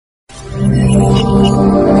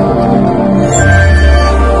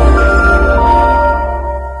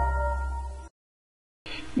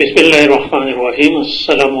बिस्मिल्लाहिर्रहमानिर्रहीम।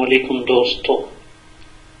 अस्सलाम वालेकुम दोस्तों,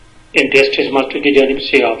 NTS टेस्ट मास्टर की जानिब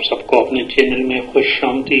से आप सबको अपने चैनल में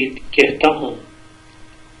खुशामदीद कहता हूँ।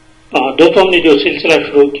 दोस्तों, हमने जो सिलसिला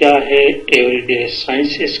शुरू किया है एवरीडे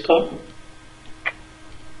साइंसेस का,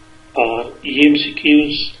 और ये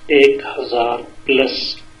MCQs 1000 plus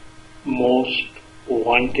most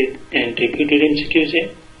wanted and repeated MCQs है।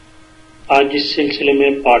 आज इस सिलसिले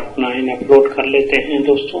में पार्ट 9 अपलोड कर लेते हैं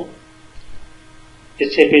दोस्तों।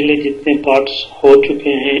 इससे पहले जितने पार्ट्स हो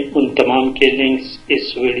चुके हैं उन तमाम के लिंक्स इस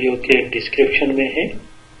वीडियो के डिस्क्रिप्शन में है,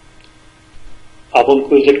 आप उनको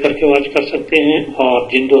विजिट करके वॉच कर सकते हैं। और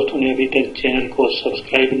जिन दोस्तों ने अभी तक चैनल को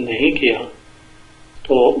सब्सक्राइब नहीं किया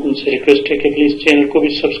तो उनसे रिक्वेस्ट है कि प्लीज चैनल को भी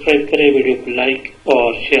सब्सक्राइब करें, वीडियो को लाइक और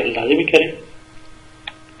शेयर लाजमी करें।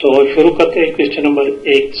 तो शुरू करते हैं क्वेश्चन नंबर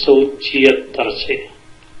 176 से।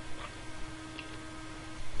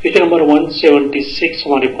 क्वेश्चन नंबर 176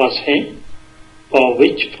 हमारे पास है,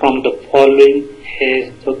 which from the following has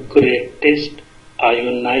the greatest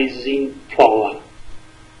ionizing power?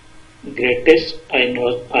 Greatest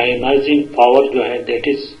ionizing power जो है that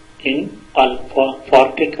is in alpha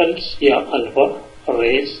particles या alpha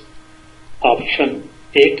rays। Option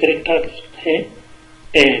A correct है,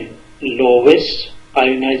 and lowest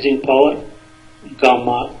ionizing power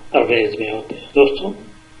gamma rays में होते हैं दोस्तों।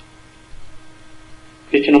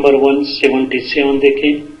 क्वेश्चन नंबर 177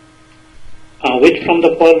 देखें, which from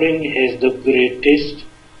the following has the greatest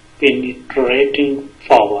penetrating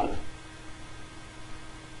power?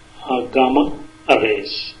 Gamma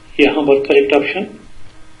rays. यहाँ पर करेक्ट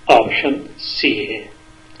ऑप्शन सी है।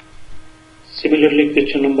 सिमिलरली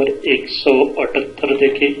क्वेश्चन नंबर 178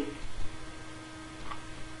 देखें,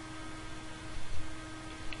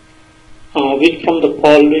 which from the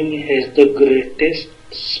following has the greatest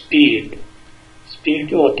speed? Speed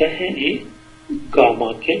जो होता है ये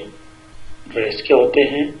गामा के रेस क्या होते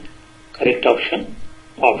हैं? करेक्ट ऑप्शन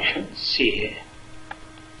सी है।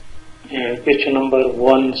 क्वेश्चन नंबर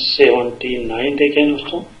 179 देखें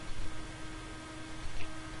दोस्तों,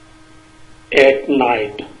 एट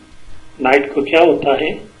नाइट को क्या होता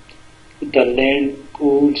है? The land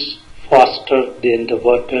cools faster than the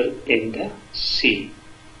water in the C.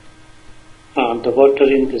 The water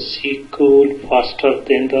in the C cool faster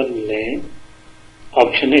than the land.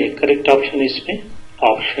 Option A correct option इसमें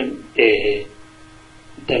option A है।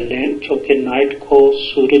 The land, चूंकि night को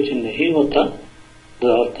सूरज नहीं होता, the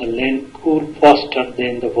land cool faster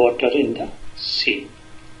than the water in the सी।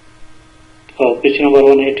 और question number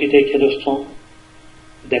 180 देखिए दोस्तों,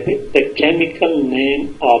 the chemical name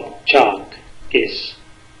of chalk is.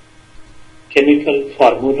 Chemical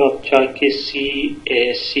formula of chalk is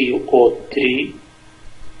CaCO3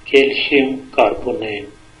 calcium carbonate.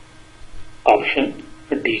 Option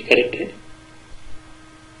D correct है।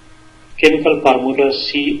 Chemical formula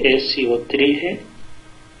CaCO3 है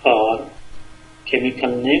और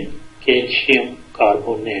chemical name calcium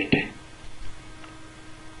carbonate है।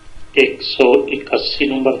 181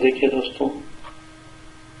 number देखिए दोस्तों,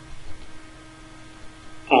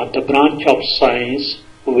 the branch of science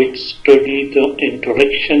which study the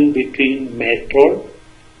interaction between matter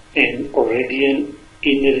and radian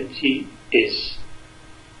energy is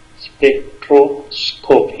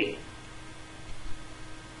spectroscopy.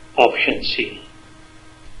 Option C.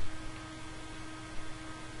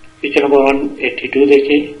 Question number 182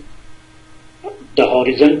 देखें, the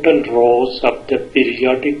horizontal rose of the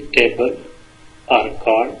periodic table are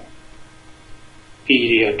called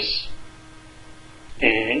periods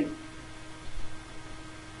and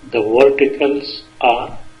the verticals are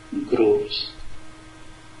grooves.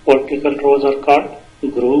 Vertical rose are called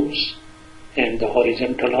grooves and the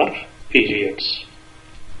horizontal are periods.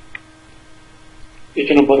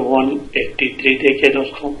 Question number 183 देखिए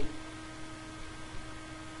दोस्तों,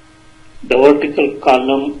 the vertical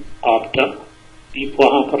column of the,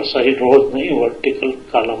 वहां पर सही रोज नहीं vertical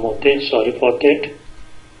column होते हैं, sorry for that.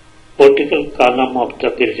 Vertical column of the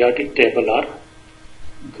periodic table are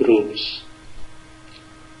grooves.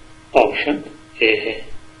 Option A है।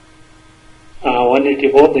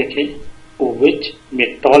 184 देखें, विच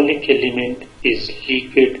metallic element is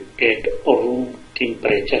liquid at room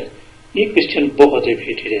temperature. ये क्वेश्चन बहुत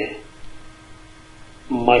रिपीटेड है।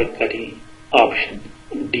 मरकरी। ऑप्शन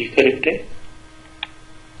डी करेक्ट है।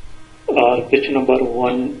 और क्वेश्चन नंबर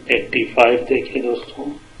 185 देखिए दोस्तों,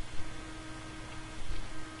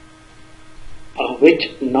 which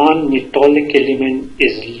non metallic element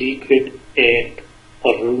is liquid at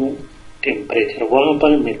room temperature. वहां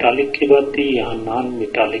पर मेटालिक की बात थी, यहाँ नॉन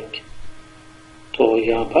मेटालिक, तो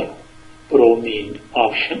यहाँ पर bromine,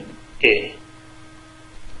 option A.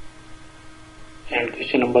 And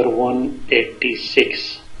question number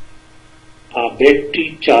 186. A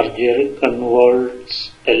battery charger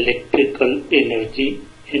converts electrical energy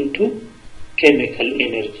into chemical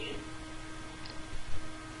energy.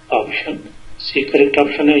 Option C correct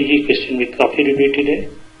option है. ये क्वेश्चन भी काफी रिपीटेड है.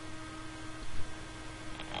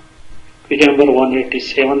 क्वेश्चन नंबर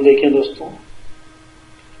 187 देखें दोस्तों.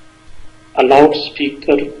 A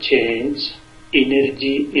loudspeaker change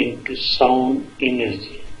energy into sound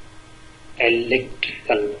energy.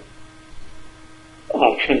 Electrical.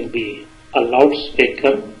 Option B. A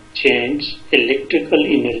loudspeaker change electrical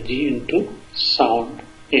energy into sound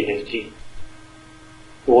energy.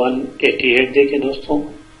 188 देखें दोस्तों.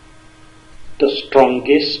 The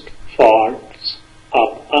strongest faults of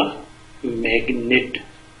a magnet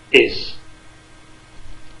is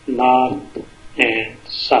north and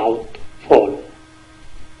south pole.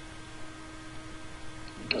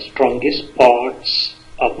 The strongest parts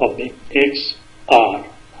of a magnet are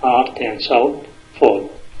north and south pole.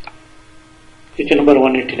 Question number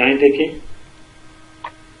 189 देखें.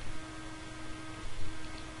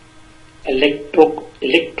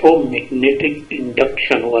 Electromagnetic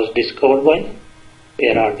induction was discovered by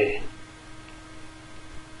Faraday.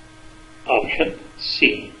 Option C.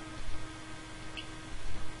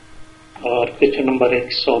 और question number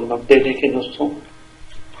 190 देखें दोस्तों.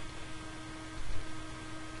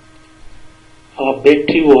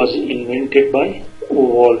 Battery was invented by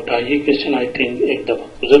वोल्टा. ये question I think एक दफा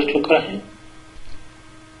गुजर चुका है.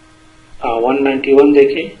 191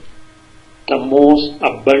 देखें. The most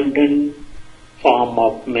abundant form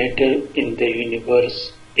of matter in the universe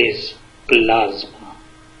is plasma.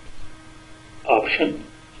 Option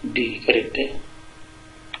D correct है.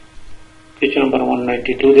 क्वेश्चन नंबर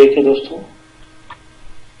 192 देखें दोस्तों.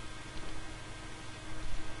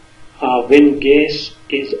 When gas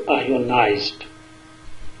is ionized,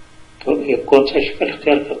 तो ये कौन सा शक्ल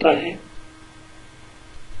इख्तियार करता है?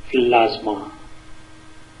 प्लाज्मा.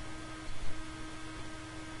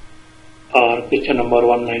 और क्वेश्चन नंबर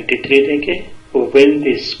 193 देखें. Wind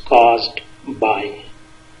is caused by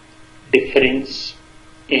difference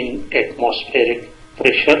in atmospheric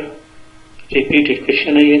pressure. Repeated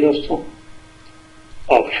question है ये दोस्तों.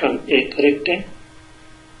 ऑप्शन ए करेक्ट है.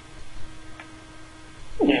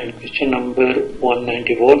 एंड क्वेश्चन नंबर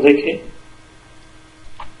 194 देखें.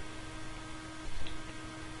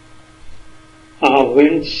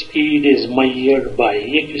 Wind speed is measured by.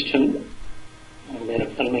 ये क्वेश्चन मेरा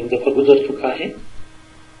ख्याल में एक दफा गुजर चुका है.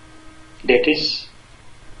 That is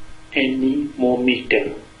anemometer.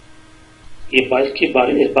 ये इस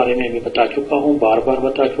बारे में मैं बता चुका हूँ, बार बार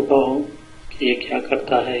बता चुका हूँ कि ये क्या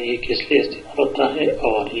करता है, ये किस लिए इस्तेमाल होता है.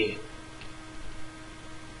 और ये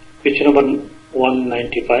क्वेश्चन नंबर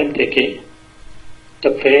 195 देखें.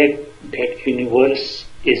 The fact that universe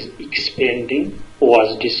is expanding was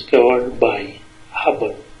discovered by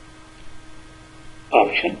Hubble.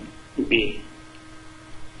 Option B.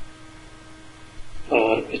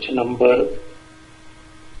 और क्वेश्चन नंबर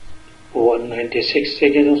 196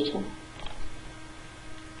 देखें दोस्तों.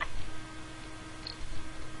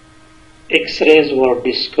 X-rays were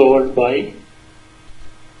discovered by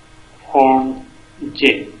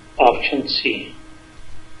Röntgen. Option C.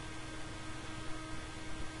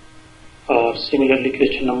 और similarly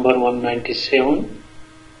question number 197.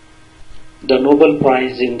 The Nobel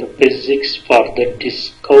Prize in the Physics for the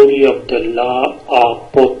discovery of the law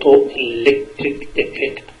of photoelectric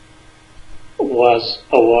effect was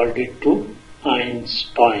awarded to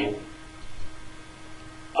Einstein.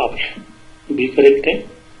 Option B correct है.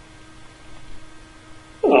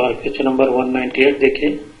 और question number 198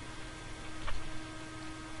 देखें.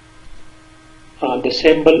 The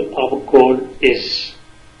symbol of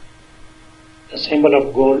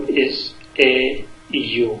gold is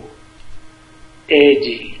AU. AG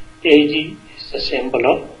is the symbol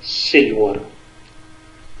of silver,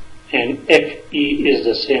 and FE is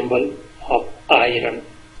the symbol of iron,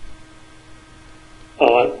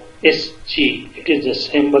 or SG, it is the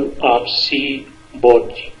symbol of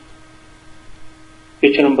seaboard.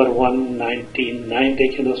 Question number 199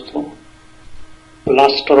 देखें दोस्तों.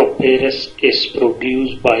 Plaster of Paris is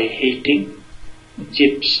produced by heating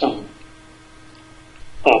gypsum.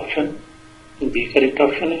 Option B correct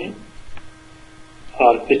option है.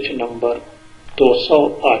 और question number 200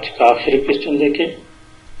 आज का आखिरी question देखें.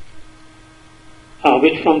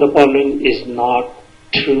 Which from the following is not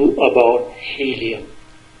true about helium?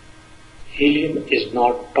 Helium is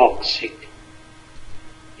not toxic.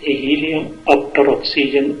 Helium after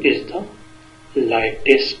oxygen is the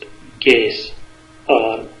lightest gas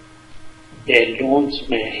or balloons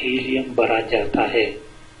में helium भरा जाता है।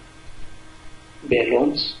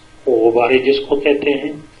 बैलून्स ओबारे जिसको कहते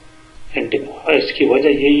हैं, एंड इसकी वजह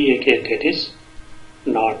यही है कि इट इज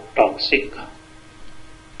नॉट टॉक्सिक।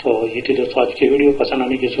 तो ये थी दोस्तों आज की वीडियो। पसंद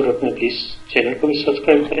आने की सूरत में प्लीज चैनल को भी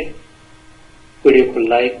सब्सक्राइब करें, वीडियो को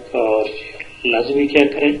लाइक और लाजमी किया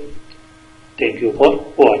करें। Thank you for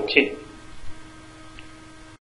watching.